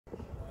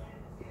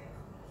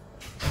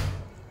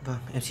Vâng,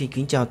 em xin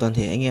kính chào toàn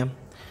thể anh em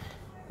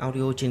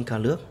audio trên cả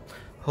nước.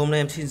 Hôm nay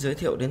em xin giới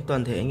thiệu đến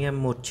toàn thể anh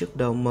em một chiếc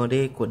đầu MD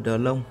của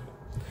Denon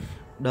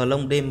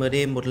DMD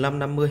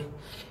 1550.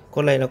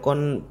 Con này là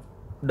con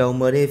đầu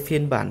MD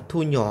phiên bản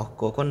thu nhỏ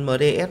của con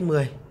MD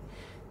S10,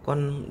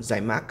 con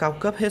giải mã cao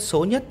cấp hết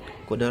số nhất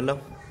của Denon.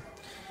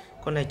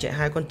 Con này chạy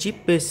hai con chip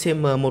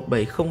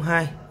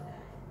PCM1702,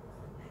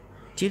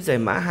 chip giải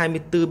mã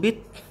 24 bit.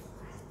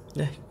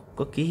 Đây,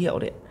 có ký hiệu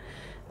đấy,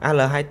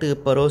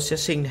 AL24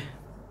 Processing này.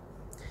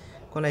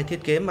 Con này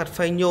thiết kế mặt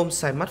phay nhôm,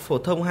 xài mắt phổ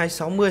thông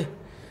 260,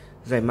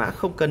 giải mã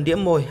không cần đĩa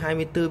mồi,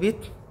 24 bit.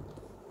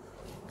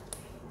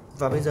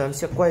 Và bây giờ em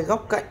sẽ quay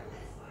góc cạnh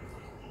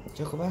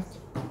cho các bác.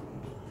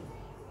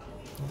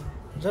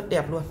 Rất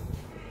đẹp luôn.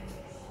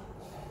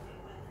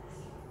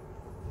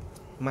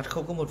 Mặt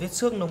không có một vết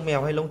xước, lông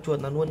mèo hay lông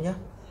chuột nào luôn nhé.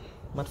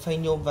 Mặt phay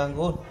nhôm vàng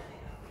gold.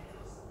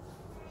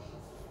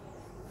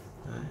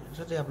 Đấy,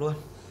 rất đẹp luôn.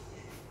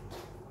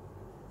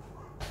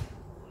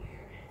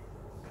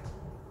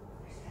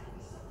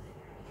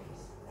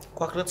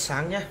 Quắc rất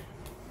sáng nhé.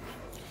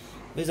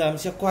 Bây giờ em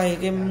sẽ quay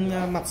cái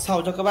mặt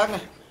sau cho các bác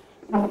này.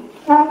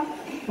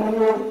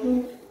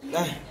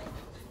 Đây,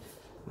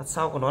 mặt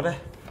sau của nó đây.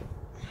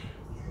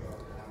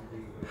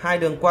 Hai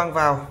đường quang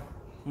vào,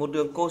 một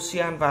đường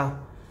cosian vào,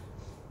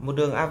 một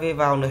đường AV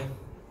vào này.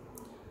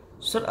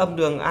 Xuất âm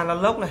đường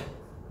analog này,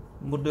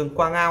 một đường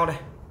quang out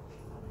này.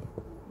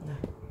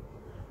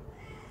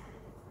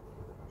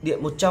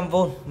 Điện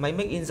 100V, máy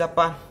make in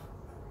Japan.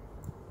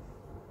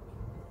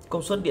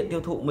 Công suất điện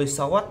tiêu thụ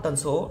 16W, tần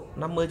số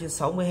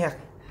 50/60 Hz.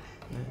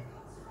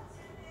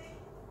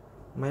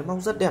 Máy móc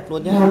rất đẹp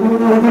luôn nhé.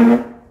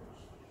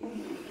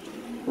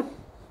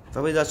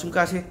 Và bây giờ chúng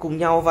ta sẽ cùng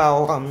nhau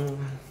vào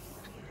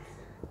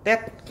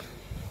test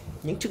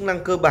những chức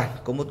năng cơ bản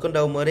của một con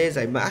đầu MD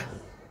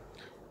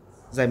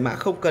giải mã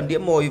không cần đĩa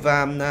mồi,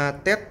 và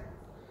test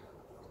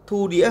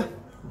thu đĩa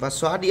và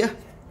xóa đĩa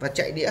và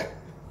chạy đĩa.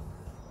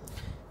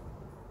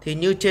 Thì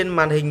như trên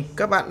màn hình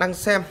các bạn đang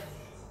xem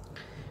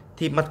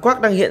thì mặt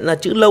quắc đang hiện là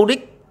chữ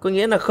loading, có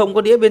nghĩa là không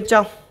có đĩa bên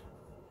trong.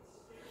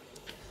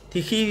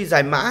 Thì khi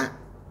giải mã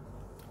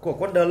của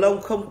con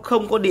Denon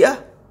không có đĩa,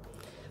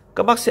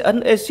 các bác sẽ ấn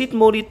Exit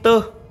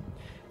Monitor.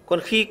 Còn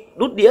khi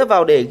đút đĩa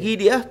vào để ghi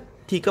đĩa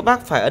thì các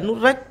bác phải ấn nút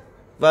Rec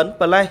và ấn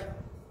Play.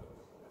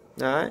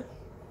 Đấy.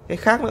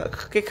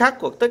 Cái khác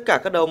của tất cả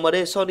các đầu MD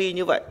Sony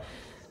như vậy.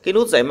 Cái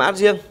nút giải mã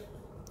riêng,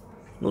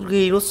 nút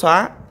ghi, nút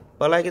xóa,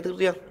 Play cái thứ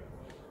riêng.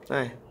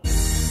 Này.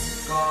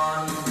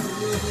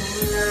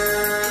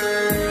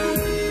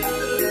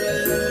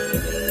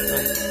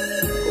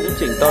 Cũng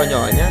chỉnh to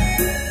nhỏ nhé.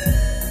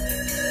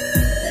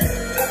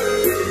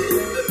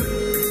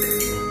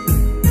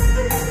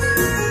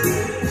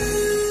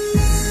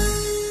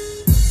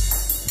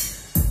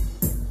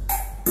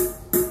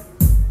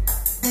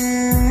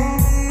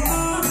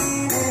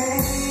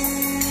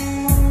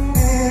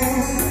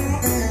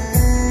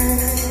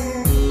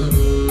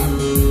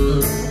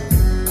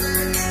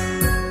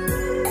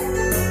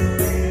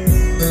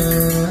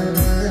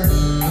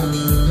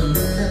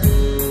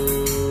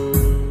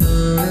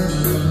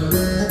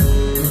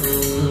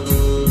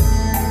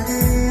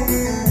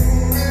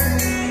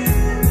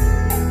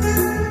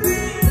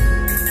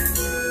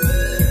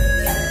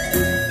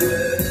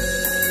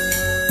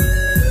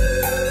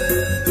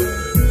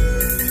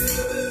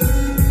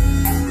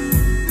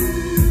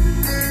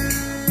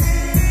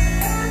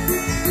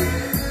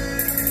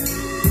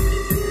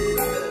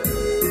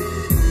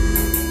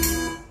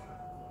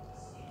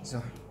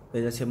 Rồi,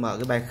 bây giờ sẽ mở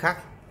cái bài khác.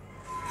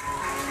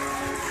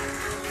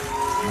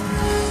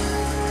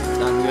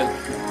 Đàn nguyên.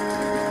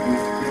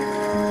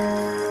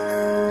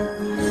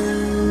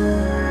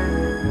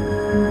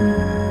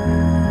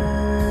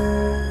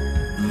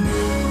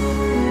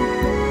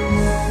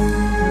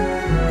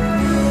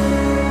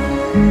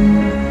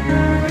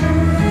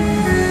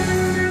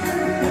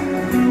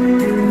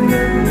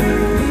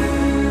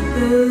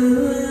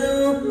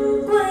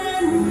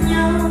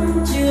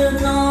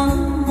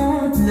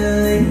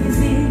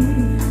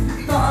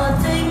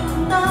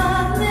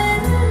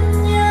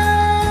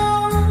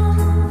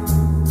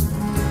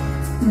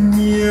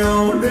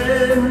 Nhiều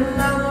đêm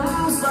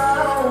nắng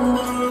sao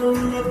mơ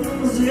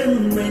ước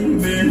riêng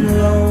mình bên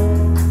lâu,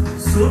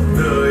 suốt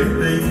đời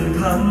tình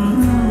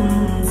thắm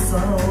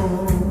sau.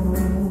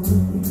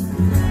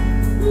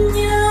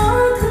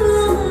 Nhớ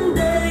thương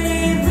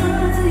đầy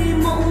vơi,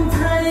 mộng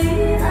thấy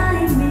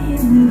ai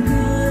mỉm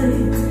cười,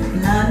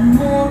 làn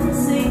môi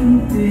xinh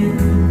tuyệt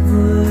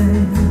vời.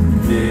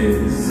 Để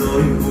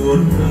rồi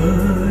buồn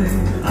ơi,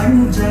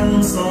 ánh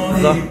trăng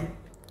soi. Rồi.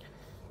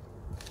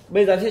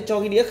 Bây giờ sẽ cho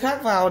cái đĩa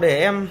khác vào để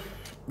em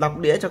đọc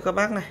đĩa cho các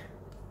bác này.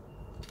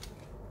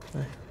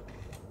 Đây.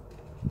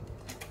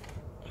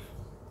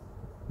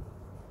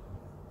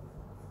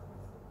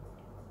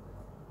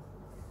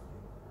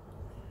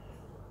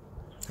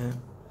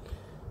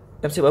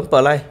 Em sẽ bấm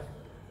play.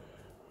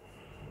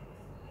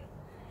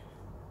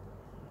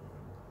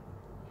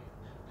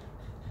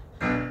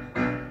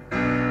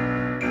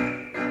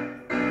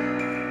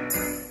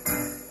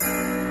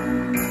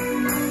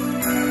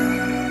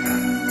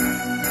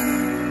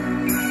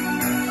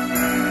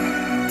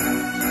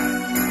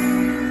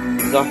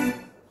 Rồi.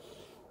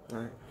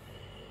 Đấy.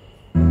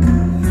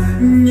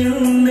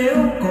 Nhưng nếu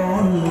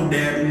còn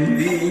đẹp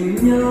vì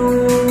nhau,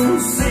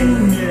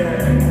 xin nhẹ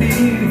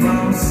đi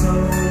vào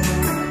sâu,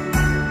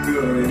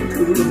 cười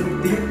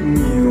thương tiếc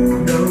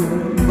nhiều đâu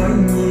bấy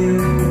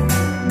nhiêu,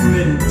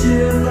 nguyện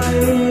chia tay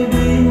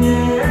đi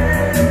nhé,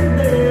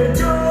 để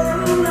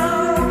chốn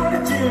nào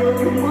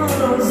chiều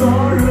mưa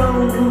gió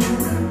rông,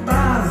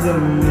 ta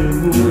dần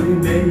vui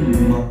bên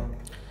mộng.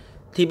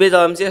 Thì bây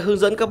giờ em sẽ hướng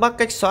dẫn các bác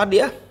cách xóa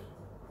đĩa.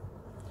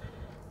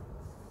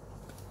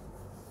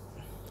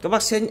 Các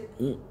bác sẽ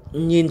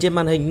nhìn trên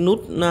màn hình nút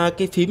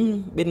cái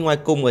phím bên ngoài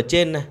cùng ở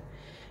trên này,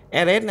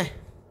 RS này.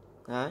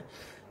 Đấy.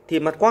 Thì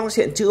mặt quang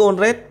hiện chữ on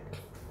red.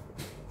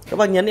 Các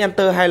bác nhấn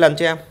enter 2 lần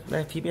cho em.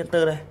 Đây, phím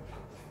enter đây.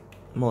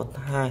 1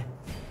 2.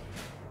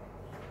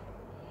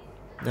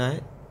 Đấy.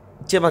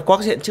 Trên mặt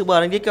quang hiện chữ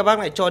bờ đánh đích, các bác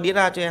lại cho đĩa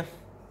ra cho em.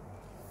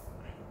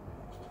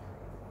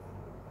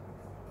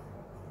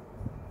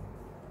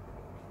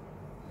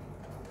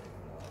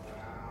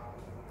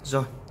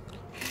 Rồi.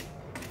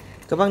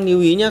 Các bác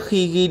lưu ý nhé,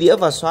 khi ghi đĩa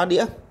và xóa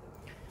đĩa,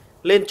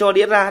 lên cho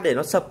đĩa ra để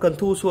nó sập cần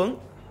thu xuống.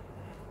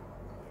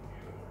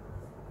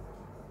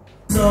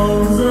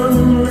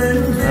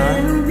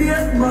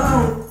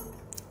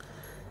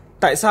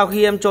 Tại sao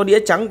khi em cho đĩa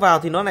trắng vào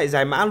thì nó lại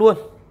giải mã luôn?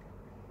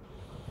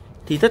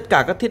 Thì tất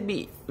cả các thiết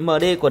bị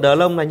MD của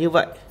Denon là như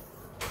vậy.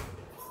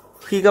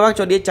 Khi các bác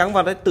cho đĩa trắng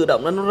vào, nó tự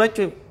động nó nút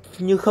rec,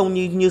 như không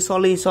như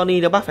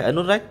Sony các bác phải ấn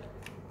nút rec.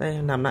 Đây,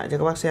 làm lại cho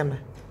các bác xem này.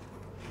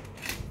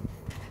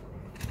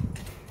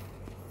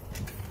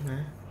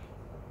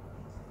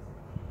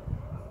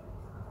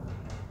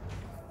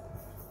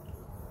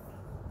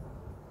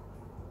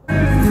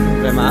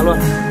 Giải mã luôn.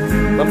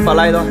 Bấm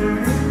play thôi.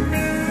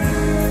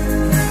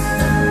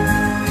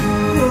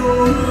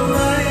 Hôm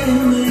nay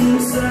mình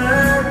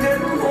sẽ kết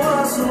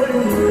hoa xuôi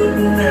ngược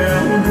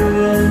nẻo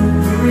đường,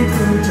 gửi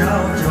thư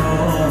trao cho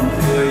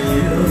người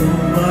yêu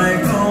bài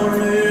câu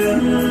luyến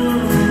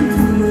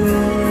thương.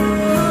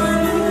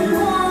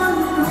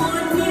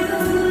 Hồn như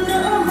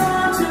nở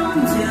hoa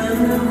trong chờ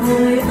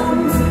hồi ấm,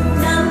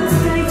 đắm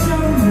say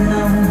trong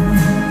lòng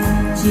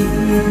chỉ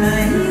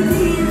thấy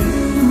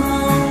thiên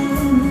hồng.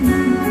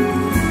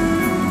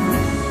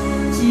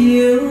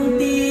 Chiều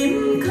tím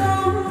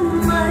không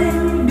mây,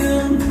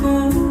 đường cũ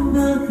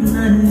bước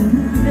lần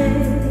về,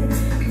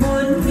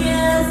 buồn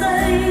nghe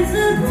dây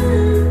dứt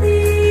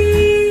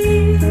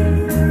tim.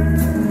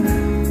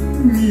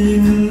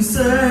 Nhìn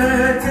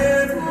xe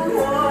kết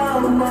hoa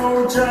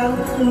màu trắng,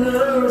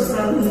 ngỡ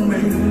rằng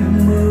mình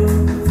mơ,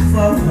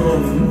 pháp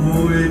hồn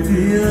vui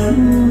tiếng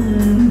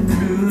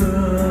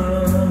đưa.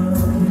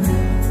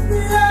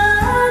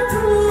 Lá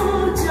thu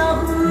chậm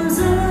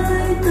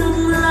rơi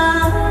từng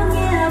lá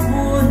nghe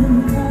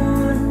buồn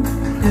buồn,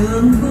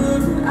 đường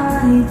bước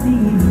ai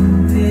tìm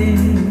về.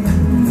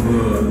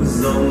 Vừa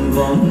rộng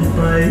vòng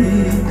tay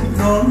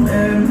đón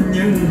em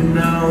nhưng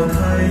nào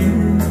thấy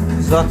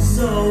Rồi.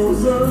 sầu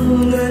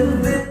dâng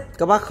lên tít.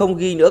 Các bác không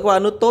ghi nữa, qua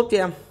nút tốt cho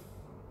em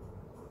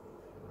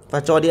và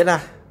cho đĩa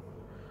ra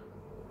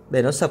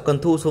để nó sập cần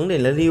thu xuống để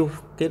nó lưu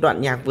cái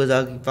đoạn nhạc vừa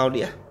giờ vào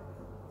đĩa.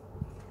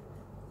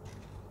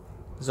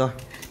 Rồi.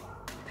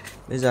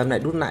 Bây giờ em lại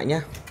đút lại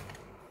nhé.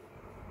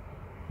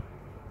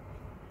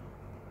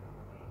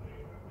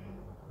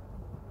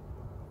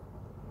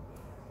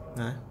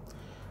 Đấy.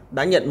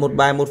 Đã nhận một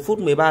bài 1 phút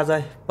 13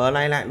 giây.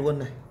 Play lại luôn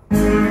này.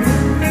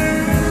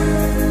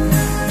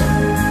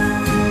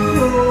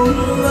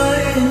 Hôm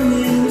nay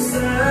mình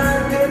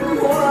sẽ kết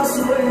hoa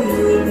xuôi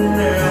ngược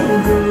nẻo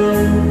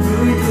đường,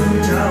 gửi thư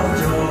trao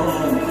cho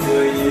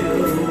người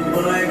yêu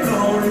bài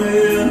câu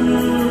luyến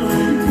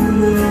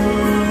thương.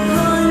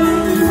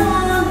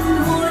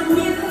 Hồn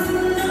như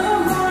nở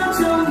hoa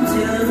trong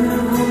chờ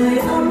hồi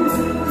ấm,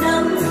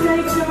 đắm say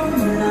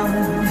trong lòng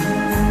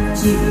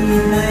chỉ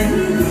thấy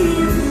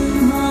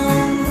thiên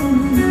hồng.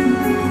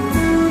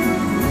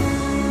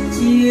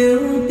 Chiều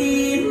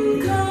tím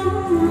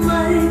không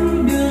mây,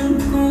 đường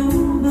cũ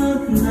bước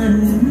lần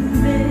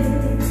về,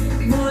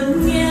 buồn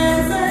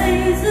nghe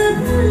dây dứt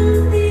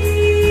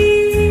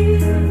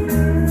tim.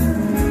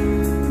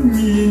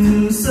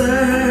 Nhìn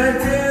xe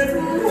kết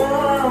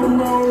hoa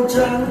màu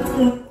trắng.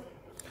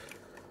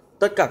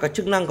 Tất cả các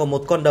chức năng của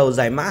một con đầu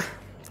giải mã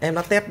em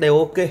đã test đều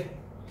ok.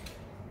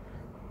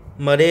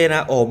 MD là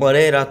ổ MD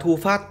là thu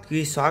phát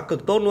ghi xóa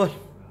cực tốt luôn.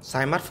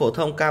 Xài mắt phổ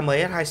thông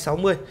KMS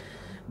 260,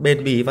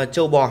 bền bỉ và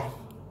trâu bò.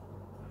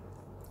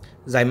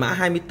 Giải mã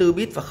 24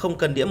 bit và không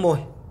cần đĩa mồi.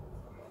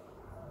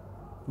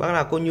 Bác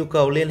nào có nhu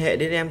cầu liên hệ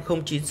đến em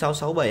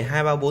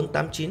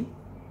 0966723489.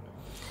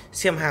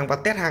 Xem hàng và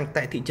test hàng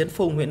tại thị trấn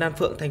Phùng, huyện Đan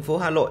Phượng, thành phố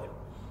Hà Nội.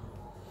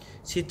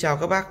 Xin chào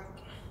các bác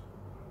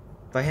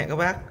và hẹn các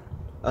bác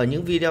ở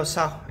những video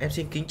sau. Em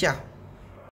xin kính chào.